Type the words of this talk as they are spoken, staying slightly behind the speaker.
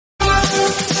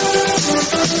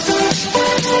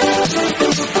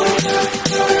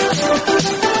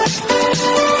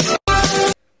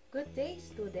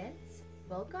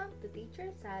Welcome to Teacher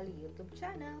Sally YouTube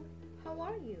channel. How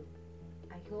are you?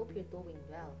 I hope you're doing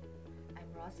well. I'm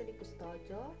Rosalie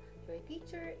Custodio, your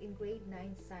teacher in grade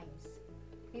 9 science.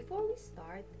 Before we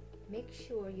start, make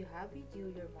sure you have with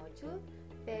you your module,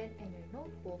 pen, and your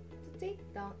notebook to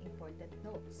take down important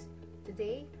notes.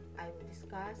 Today, I will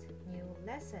discuss new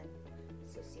lesson.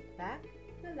 So sit back,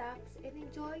 relax, and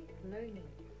enjoy learning.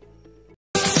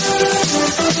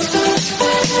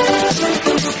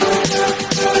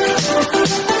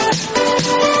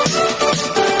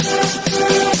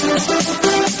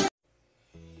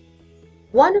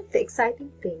 One of the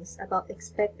exciting things about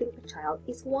expecting a child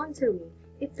is wondering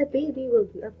if the baby will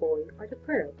be a boy or a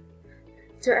girl.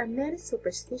 There are many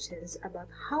superstitions about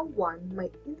how one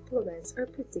might influence or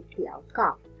predict the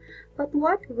outcome. But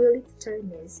what really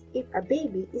determines if a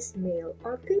baby is male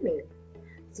or female?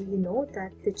 Do you know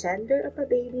that the gender of a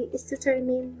baby is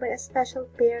determined by a special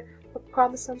pair of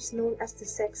chromosomes known as the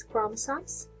sex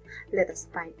chromosomes? Let us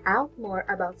find out more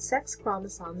about sex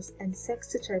chromosomes and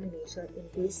sex determination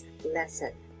in this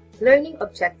lesson. Learning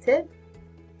objective.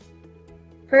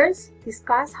 First,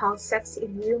 discuss how sex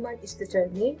in human is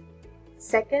determined.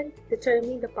 Second,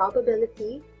 determine the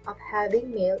probability of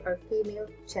having male or female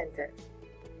gender.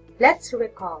 Let's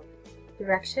recall.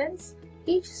 Directions.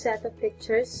 Each set of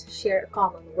pictures share a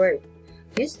common word.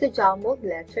 Use the jumbled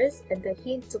letters and the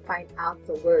hint to find out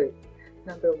the word.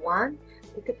 Number 1.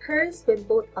 It occurs when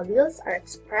both alleles are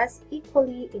expressed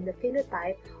equally in the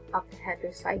phenotype of the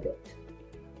heterozygote.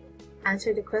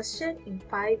 Answer the question in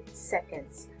 5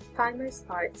 seconds. Timer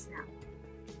starts now.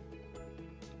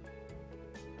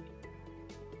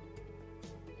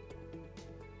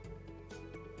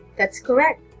 That's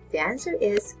correct. The answer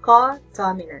is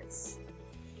codominance.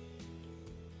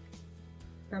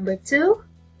 Number 2.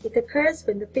 It occurs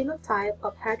when the phenotype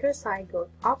of heterozygote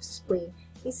offspring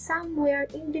is somewhere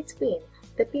in between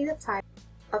the phenotype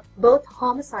of both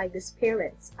homozygous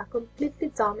parents. A completely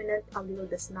dominant allele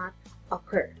does not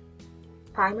occur.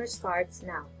 Timer starts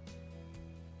now.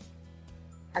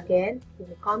 Again, you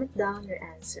may comment down your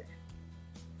answer.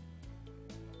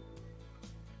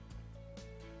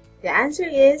 The answer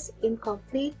is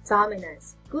incomplete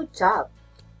dominance. Good job!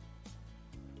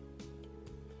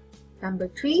 Number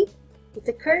 3. It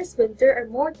occurs when there are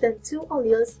more than 2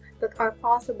 alleles that are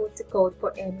possible to code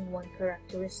for any one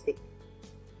characteristic.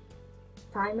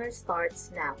 Timer starts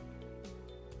now.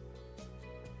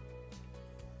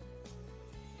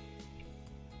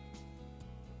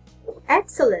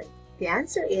 Excellent! The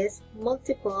answer is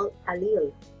multiple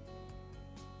allele.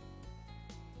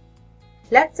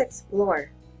 Let's explore.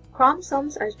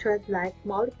 Chromosomes are thread-like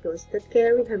molecules that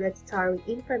carry hereditary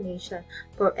information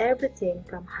for everything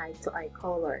from height to eye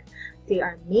color. They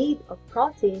are made of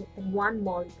protein and one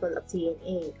molecule of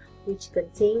DNA, which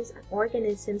contains an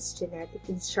organism's genetic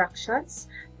instructions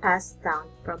passed down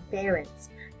from parents.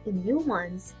 In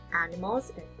humans,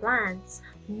 animals, and plants,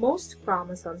 most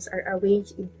chromosomes are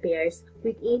arranged in pairs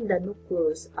within the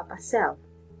nucleus of a cell.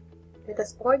 Let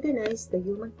us organize the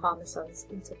human chromosomes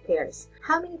into pairs.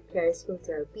 How many pairs will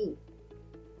there be?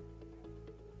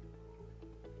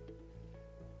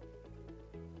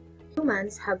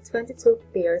 Humans have 22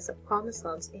 pairs of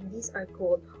chromosomes, and these are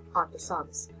called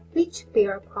autosomes. Which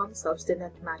pair of chromosomes do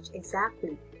not match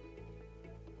exactly?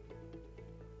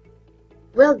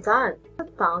 Well done! We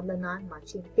have found the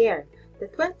non-matching pair. The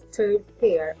 23rd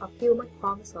pair of human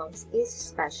chromosomes is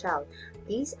special.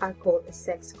 These are called the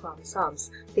sex chromosomes.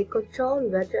 They control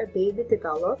whether a baby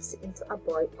develops into a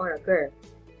boy or a girl.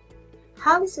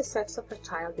 How is the sex of a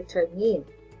child determined?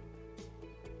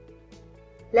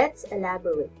 Let's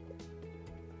elaborate.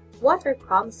 What are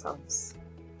chromosomes?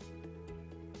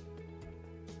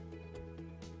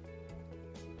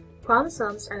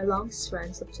 Chromosomes are long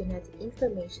strands of genetic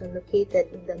information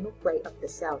located in the nuclei of the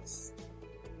cells.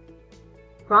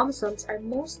 Chromosomes are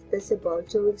most visible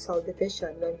during cell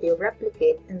division when they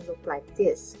replicate and look like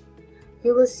this.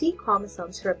 You will see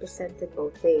chromosomes represented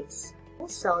both ways. In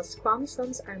most cells,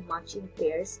 chromosomes are matching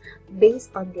pairs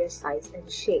based on their size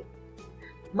and shape.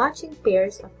 Matching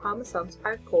pairs of chromosomes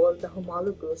are called the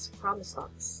homologous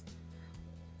chromosomes.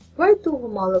 Where do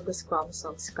homologous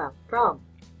chromosomes come from?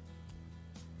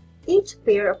 Each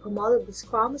pair of homologous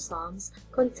chromosomes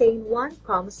contain one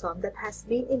chromosome that has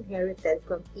been inherited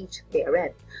from each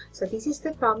parent. So this is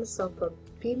the chromosome from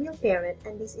female parent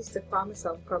and this is the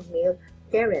chromosome from male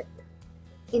parent.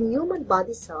 In human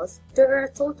body cells, there are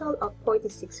a total of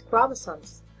 46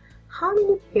 chromosomes. How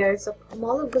many pairs of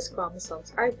homologous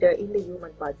chromosomes are there in the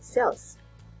human body cells?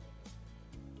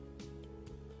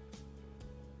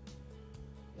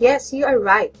 Yes, you are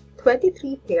right.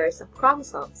 23 pairs of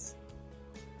chromosomes.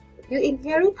 You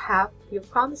inherit half your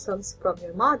chromosomes from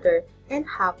your mother and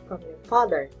half from your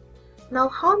father. Now,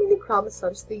 how many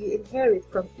chromosomes do you inherit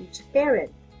from each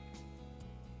parent?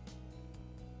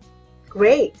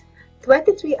 Great!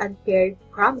 23 unpaired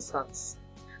chromosomes.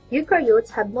 Eukaryotes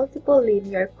have multiple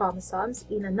linear chromosomes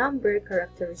in a number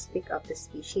characteristic of the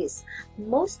species.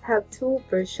 Most have 2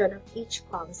 versions of each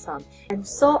chromosome, and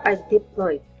so are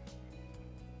diploid.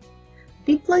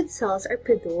 Diploid cells are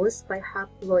produced by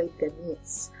haploid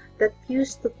gametes that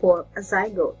fuse to form a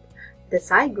zygote. The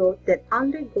zygote then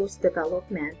undergoes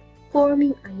development,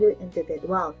 forming a new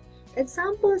individual.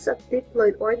 Examples of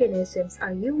diploid organisms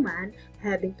are human,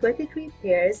 having 23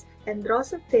 pairs, and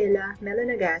Drosophila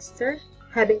melanogaster,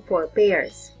 having 4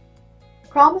 pairs.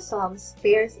 Chromosomes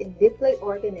pairs in diploid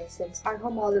organisms are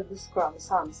homologous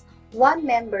chromosomes. One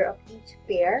member of each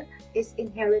pair is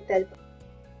inherited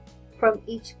from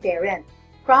each parent.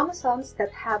 Chromosomes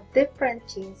that have different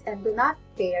genes and do not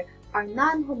pair are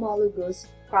non-homologous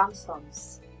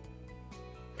chromosomes.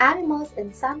 Animals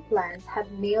and some plants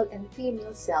have male and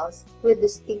female cells with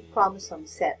distinct chromosome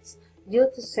sets. Due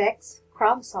to sex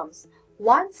chromosomes,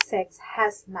 one sex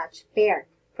has matched pair.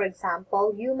 For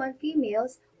example, human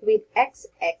females with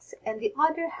XX and the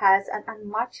other has an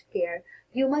unmatched pair,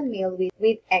 human male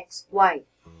with XY.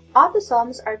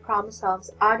 Autosomes are chromosomes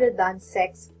other than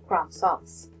sex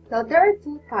chromosomes. Now, there are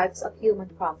 2 types of human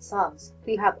chromosomes.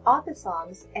 We have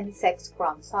autosomes and sex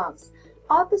chromosomes.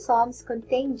 Autosomes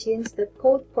contain genes that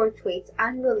code for traits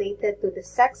unrelated to the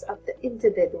sex of the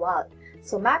individual.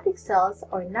 Somatic cells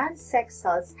or non-sex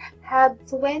cells have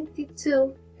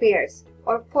 22 pairs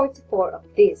or 44 of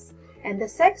these. And the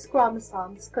sex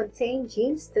chromosomes contain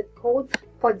genes that code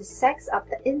for the sex of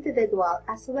the individual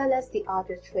as well as the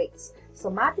other traits.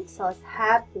 Somatic cells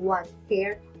have 1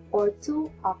 pair or 2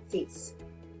 of these.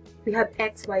 We have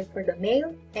XY for the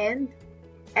male and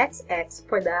XX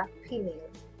for the female.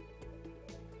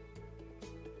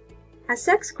 A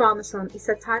sex chromosome is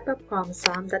a type of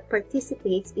chromosome that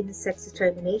participates in sex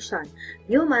determination.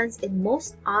 Humans and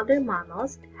most other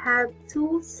mammals have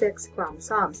 2 sex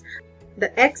chromosomes,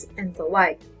 the X and the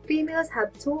Y. Females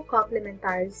have 2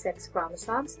 complementary sex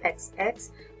chromosomes, XX,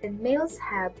 and males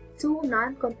have 2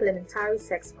 non-complementary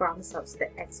sex chromosomes, the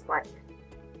XY.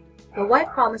 The Y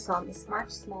chromosome is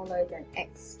much smaller than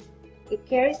X. It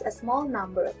carries a small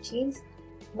number of genes,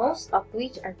 most of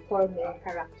which are for male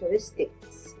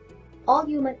characteristics. All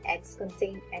human eggs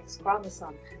contain X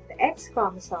chromosome. The X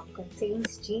chromosome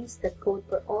contains genes that code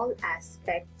for all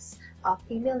aspects of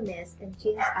femaleness and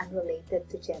genes unrelated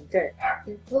to gender,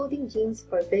 including genes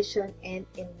for vision and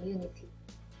immunity.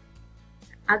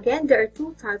 Again, there are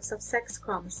 2 types of sex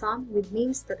chromosome with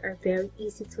names that are very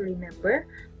easy to remember: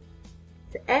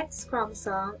 the X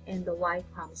chromosome and the Y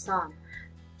chromosome.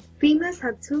 Females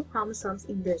have 2 chromosomes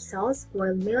in their cells,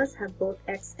 while males have both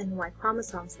X and Y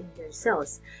chromosomes in their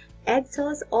cells. Egg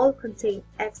cells all contain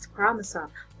X chromosome,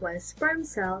 while sperm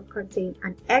cells contain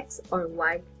an X or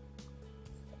Y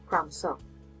chromosome.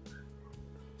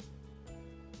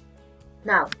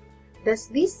 Now, does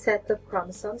this set of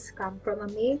chromosomes come from a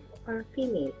male or a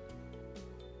female?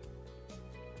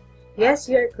 Yes,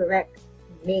 you are correct,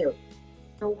 male.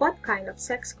 Now, what kind of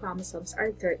sex chromosomes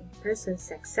are there in a person's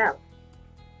sex cell?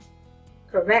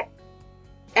 Correct,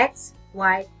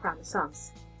 XY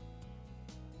chromosomes.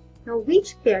 Now,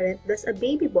 which parent does a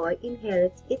baby boy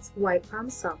inherit its Y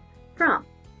chromosome from?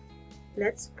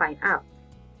 Let's find out.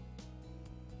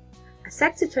 A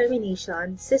sex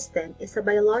determination system is a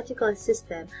biological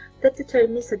system that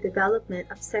determines the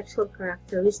development of sexual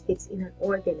characteristics in an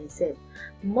organism.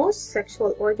 Most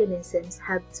sexual organisms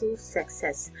have 2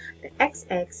 sexes, the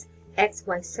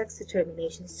XX-XY sex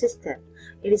determination system.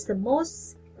 It is the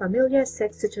most familiar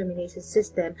sex determination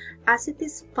system as it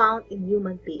is found in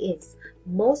human beings,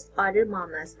 most other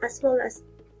mammals, as well as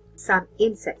some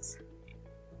insects.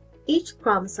 Each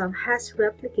chromosome has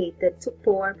replicated to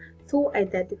form 2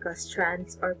 identical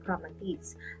strands or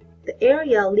chromatids. The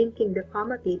area linking the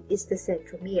chromatid is the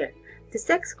centromere. The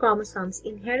sex chromosomes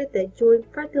inherited during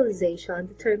fertilization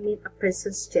determine a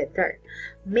person's gender.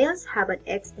 Males have an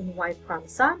X and Y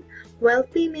chromosome, while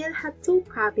females have 2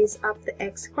 copies of the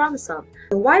X chromosome.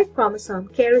 The Y chromosome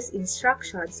carries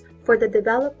instructions for the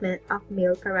development of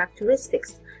male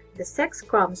characteristics. The sex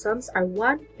chromosomes are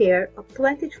 1 pair of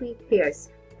 23 pairs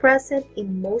present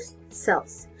in most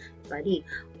cells, body,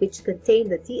 which contain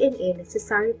the DNA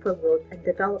necessary for growth and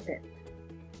development.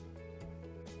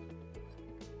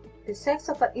 The sex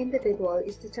of an individual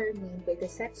is determined by the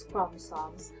sex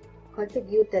chromosomes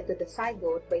contributed to the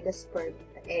zygote by the sperm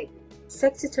and the egg.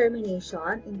 Sex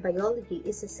determination in biology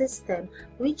is a system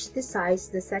which decides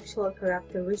the sexual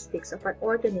characteristics of an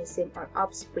organism or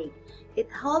offspring. It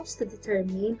helps to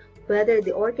determine whether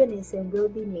the organism will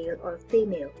be male or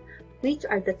female, which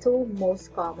are the two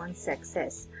most common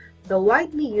sexes. The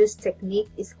widely used technique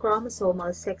is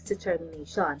chromosomal sex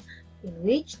determination, in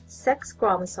which sex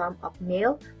chromosome of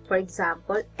male, for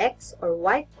example X or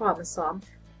Y chromosome,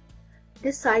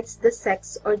 decides the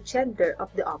sex or gender of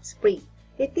the offspring.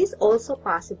 It is also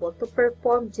possible to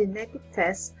perform genetic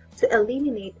tests to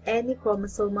eliminate any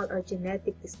chromosomal or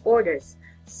genetic disorders.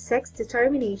 Sex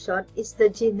determination is the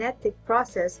genetic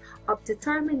process of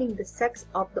determining the sex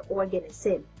of the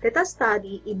organism. Let us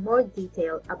study in more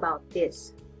detail about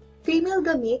this. Female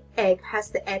gamete egg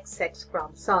has the X sex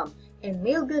chromosome, and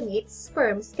male gamete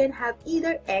sperms can have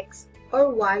either X or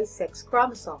Y sex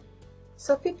chromosome.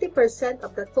 So 50%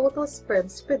 of the total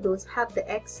sperms produced have the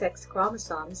X sex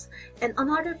chromosomes, and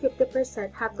another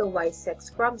 50% have the Y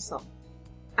sex chromosome.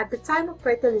 At the time of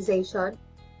fertilization,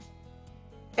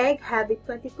 egg having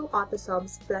 22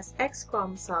 autosomes plus X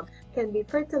chromosome can be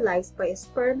fertilized by a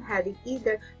sperm having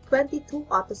either 22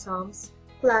 autosomes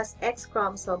plus X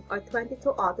chromosome or 22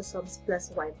 autosomes plus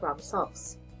Y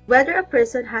chromosomes. Whether a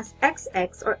person has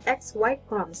XX or XY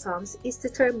chromosomes is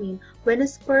determined when a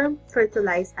sperm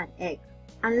fertilizes an egg.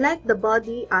 Unlike the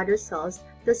body other cells,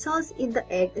 the cells in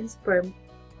the egg and sperm,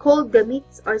 called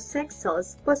gametes or sex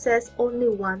cells, possess only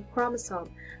one chromosome.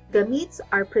 Gametes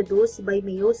are produced by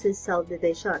meiosis cell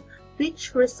division,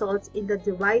 which results in the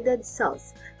divided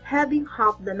cells having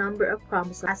half the number of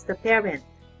chromosomes as the parent.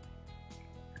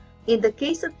 In the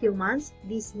case of humans,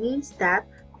 this means that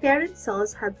parent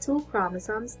cells have 2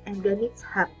 chromosomes and gametes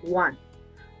have 1.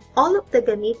 All of the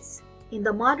gametes in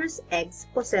the mother's eggs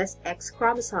possess X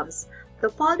chromosomes. The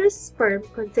father's sperm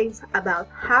contains about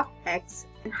half X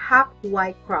and half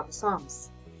Y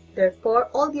chromosomes. Therefore,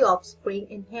 all the offspring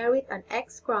inherit an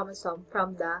X chromosome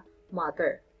from the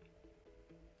mother.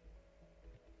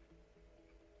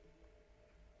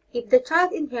 If the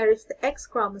child inherits the X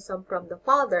chromosome from the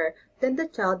father, then the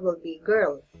child will be a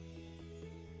girl.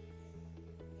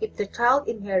 If the child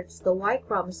inherits the Y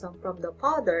chromosome from the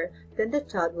father, then the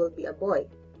child will be a boy.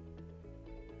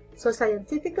 So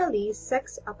scientifically,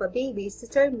 sex of a baby is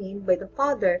determined by the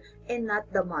father and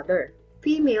not the mother.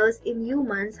 Females in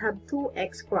humans have 2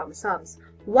 X chromosomes.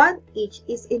 One each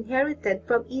is inherited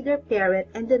from either parent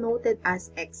and denoted as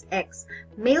XX.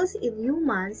 Males in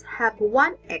humans have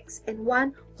 1 X and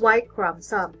 1 Y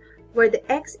chromosome, where the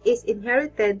X is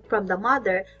inherited from the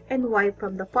mother and Y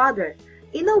from the father.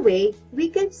 In a way, we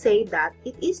can say that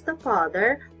it is the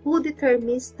father who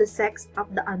determines the sex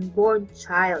of the unborn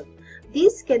child.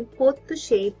 This can put to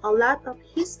shame a lot of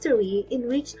history in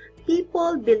which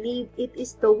people believe it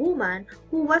is the woman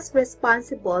who was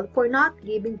responsible for not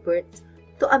giving birth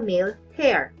to a male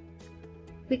heir.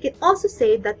 We can also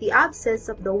say that the absence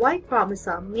of the Y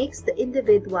chromosome makes the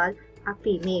individual a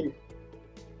female.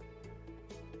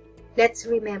 Let's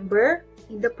remember,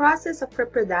 in the process of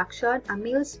reproduction, a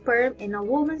male sperm and a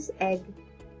woman's egg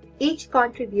each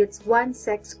contributes 1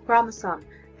 sex chromosome.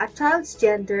 A child's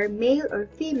gender, male or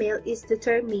female, is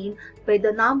determined by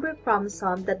the number of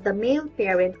chromosomes that the male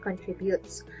parent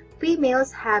contributes.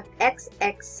 Females have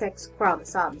XX sex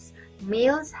chromosomes.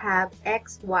 Males have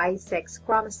XY sex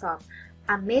chromosome.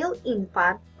 A male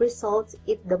infant results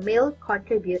if the male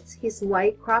contributes his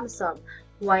Y chromosome,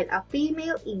 while a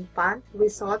female infant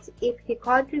results if he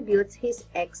contributes his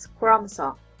X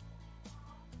chromosome.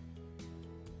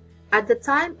 At the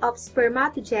time of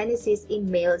spermatogenesis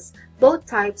in males, both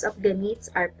types of gametes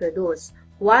are produced,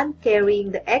 one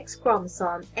carrying the X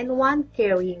chromosome and one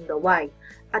carrying the Y.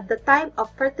 At the time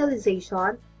of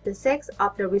fertilization, the sex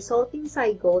of the resulting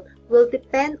zygote will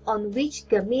depend on which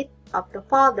gamete of the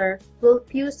father will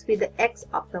fuse with the X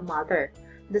of the mother.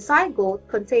 The zygote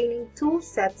containing 2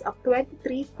 sets of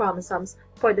 23 chromosomes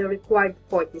for the required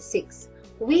 46.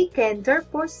 We can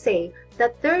therefore say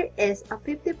that there is a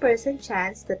 50%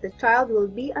 chance that the child will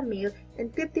be a male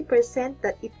and 50%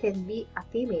 that it can be a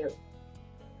female.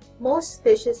 Most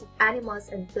species of animals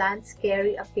and plants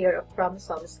carry a pair of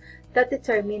chromosomes that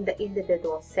determine the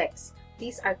individual sex.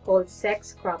 These are called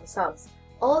sex chromosomes.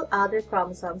 All other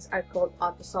chromosomes are called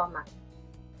autosoma.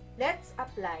 Let's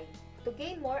apply. To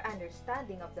gain more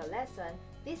understanding of the lesson,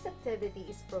 this activity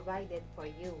is provided for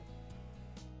you.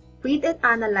 Read and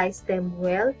analyze them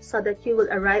well so that you will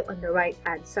arrive on the right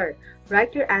answer.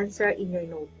 Write your answer in your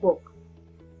notebook.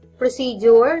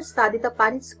 Procedure: study the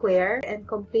Punnett square and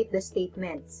complete the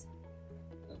statements.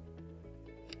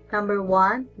 Number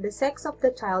 1. The sex of the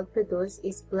child produced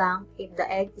is blank if the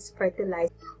egg is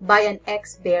fertilized by an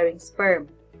X-bearing sperm.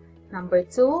 Number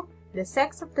 2. The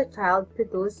sex of the child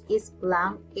produced is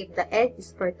blank if the egg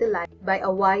is fertilized by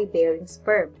a Y-bearing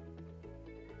sperm.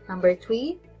 Number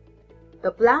 3.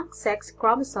 The blank sex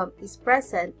chromosome is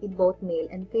present in both male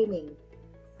and female.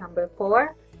 Number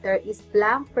 4. There is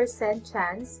blank %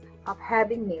 chance of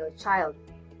having male child.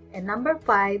 And number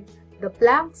 5. The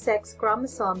blank sex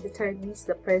chromosome determines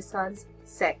the person's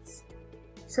sex.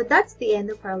 So that's the end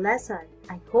of our lesson.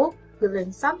 I hope you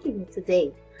learned something new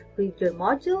today. Read your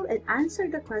module and answer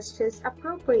the questions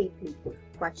appropriately.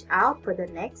 Watch out for the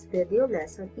next video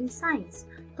lesson in science.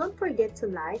 Don't forget to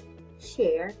like,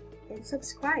 share, and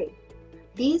subscribe.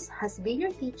 This has been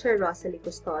your teacher Rosalie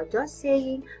Custodio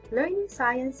saying, learning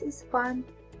science is fun,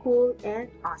 cool, and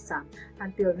awesome.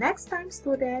 Until next time,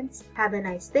 students, have a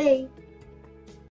nice day.